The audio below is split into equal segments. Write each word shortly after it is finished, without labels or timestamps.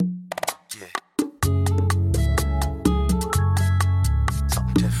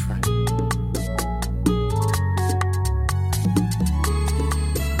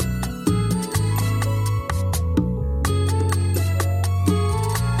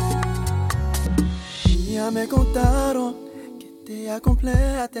me contaron que te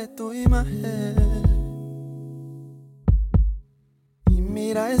acompleaste tu imagen. Y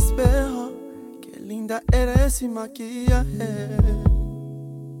mira espejo, qué linda eres sin maquillaje.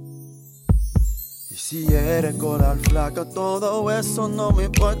 Y si eres coral flaca, todo eso no me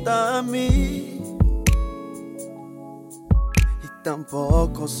importa a mí. Y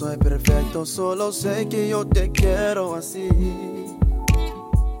tampoco soy perfecto, solo sé que yo te quiero así.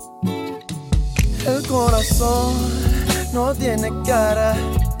 El corazón no tiene cara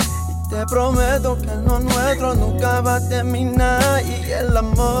y te prometo que lo nuestro nunca va a terminar. Y el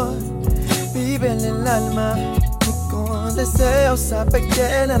amor vive en el alma y con deseo sabe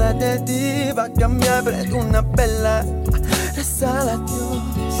que nada de ti va a cambiar, pero es una pela. Rezale a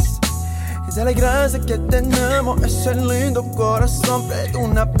Dios y dale gracias que tenemos ese lindo corazón, pero es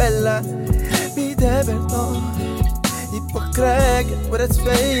una pela. Pide perdón y pues cree que tú eres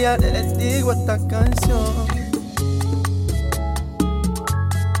fea, le digo esta canción.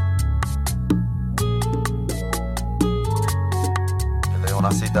 Te leo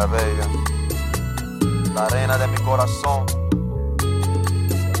una cita bella, la reina de mi corazón.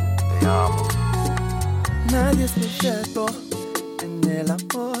 Te amo. Nadie es perfecto en el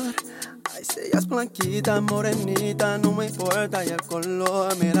amor. Ay, si ella es blanquita, morenita, no me importa ya el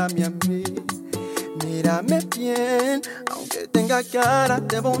color. Mírame a mí, mírame bien, aunque tenga cara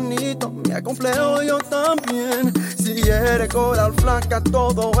de bonito, me acomplejo yo también. Si eres coral flaca,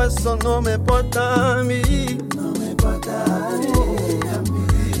 todo eso no me importa a mí. No me importa a mí.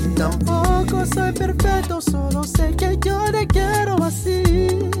 Tampoco soy perfecto, solo sé que yo te quiero así.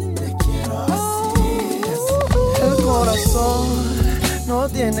 Te quiero así, así. El corazón no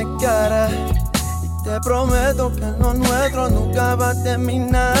tiene cara y te prometo que lo nuestro nunca va a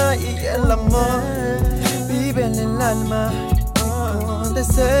terminar. Y el amor vive en el alma y con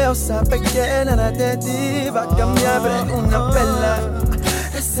deseo sabe que nada de ti va a cambiar, pero es una pela.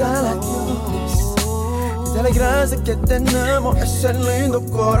 Rezale a Dios y dale gracias que tenemos ese lindo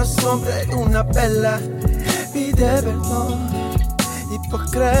corazón, pero es una pela. Pide perdón y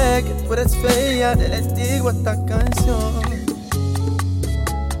pues cree que tú eres fea, le digo esta canción.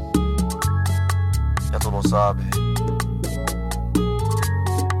 Ya tú lo sabes,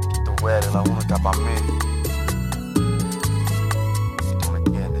 que tú eres la única para mí. Y tú me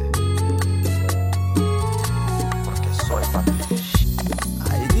entiendes, porque soy para ti.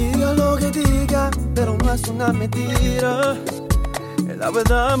 Ay, diga lo que diga, pero no es una mentira. Es la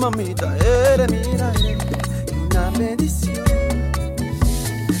verdad, mamita, eres mira, una bendición.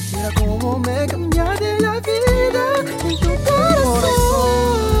 Mira cómo me cambiaste la vida en tu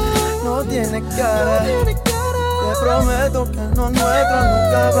corazón. No tiene cara, te prometo que lo nuestro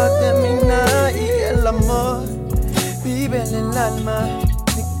nunca va a terminar. Y el amor vive en el alma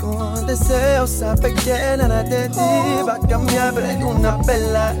y con deseo sabe que nada de ti va a cambiar, pero es una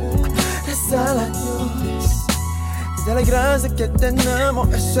pela. Rezale a Dios y dale gracias que tenemos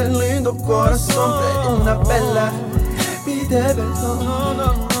ese lindo corazón, pero es una pela. Pide perdón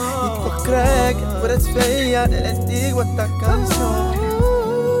y pues cree que tú eres fea, le digo esta canción.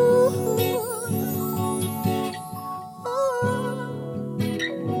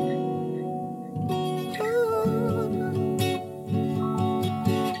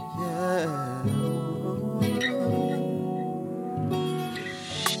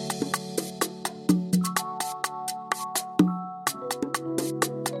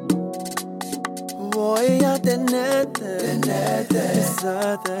 Voy a tenerte,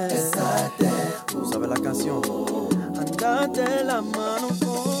 besarte. Tú sabes la canción. Andarte la mano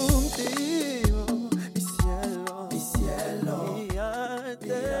contigo, mi cielo,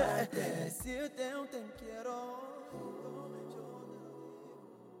 mirarte, decirte un te quiero.